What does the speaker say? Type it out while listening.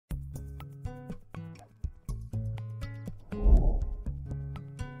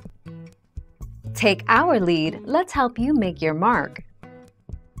Take our lead, let's help you make your mark.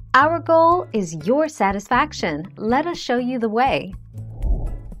 Our goal is your satisfaction. Let us show you the way.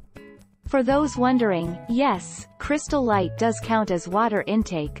 For those wondering, yes, Crystal Light does count as water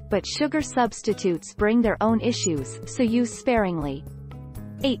intake, but sugar substitutes bring their own issues, so use sparingly.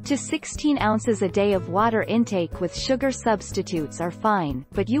 8 to 16 ounces a day of water intake with sugar substitutes are fine,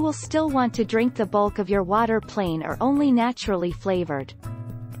 but you will still want to drink the bulk of your water plain or only naturally flavored.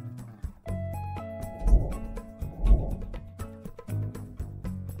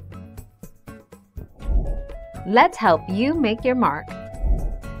 Let's help you make your mark.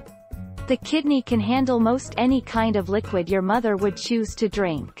 The kidney can handle most any kind of liquid your mother would choose to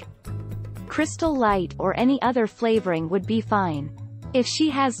drink. Crystal Light or any other flavoring would be fine. If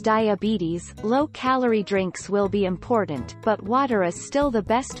she has diabetes, low-calorie drinks will be important, but water is still the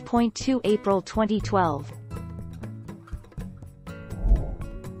best. 2 April 2012.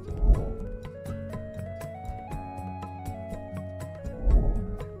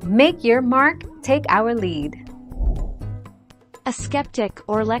 Make your mark, take our lead. A skeptic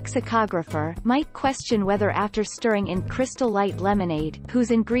or lexicographer might question whether after stirring in Crystal Light lemonade,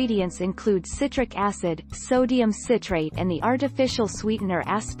 whose ingredients include citric acid, sodium citrate and the artificial sweetener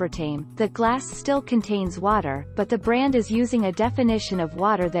aspartame, the glass still contains water, but the brand is using a definition of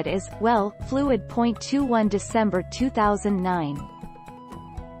water that is, well, fluid. 21 December 2009.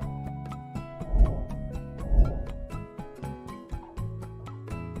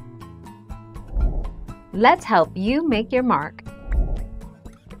 Let's help you make your mark.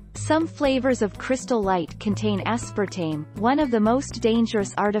 Some flavors of Crystal Light contain aspartame, one of the most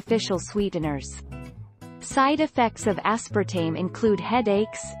dangerous artificial sweeteners. Side effects of aspartame include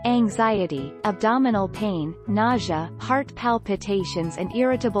headaches, anxiety, abdominal pain, nausea, heart palpitations and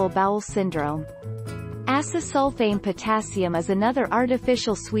irritable bowel syndrome. Acesulfame potassium is another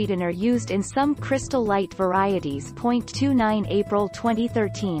artificial sweetener used in some Crystal Light varieties. 29 April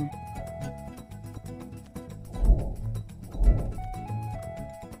 2013.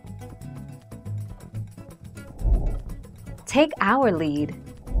 Take our lead.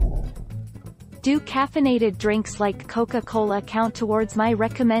 Do caffeinated drinks like Coca-Cola count towards my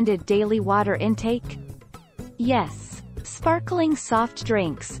recommended daily water intake? Yes. Sparkling soft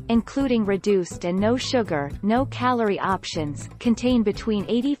drinks, including reduced and no sugar, no calorie options, contain between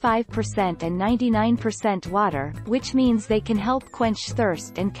 85% and 99% water, which means they can help quench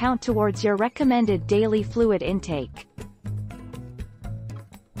thirst and count towards your recommended daily fluid intake.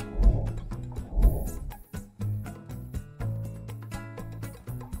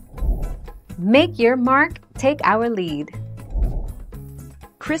 Make your mark, take our lead.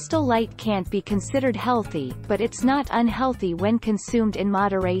 Crystal Light can't be considered healthy, but it's not unhealthy when consumed in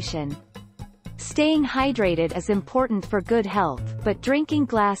moderation. Staying hydrated is important for good health, but drinking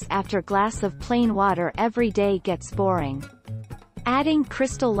glass after glass of plain water every day gets boring. Adding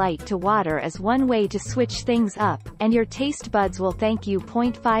Crystal Light to water is one way to switch things up, and your taste buds will thank you.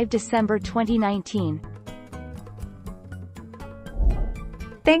 5 December 2019.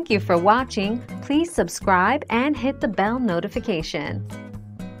 Thank you for watching. Please subscribe and hit the bell notification.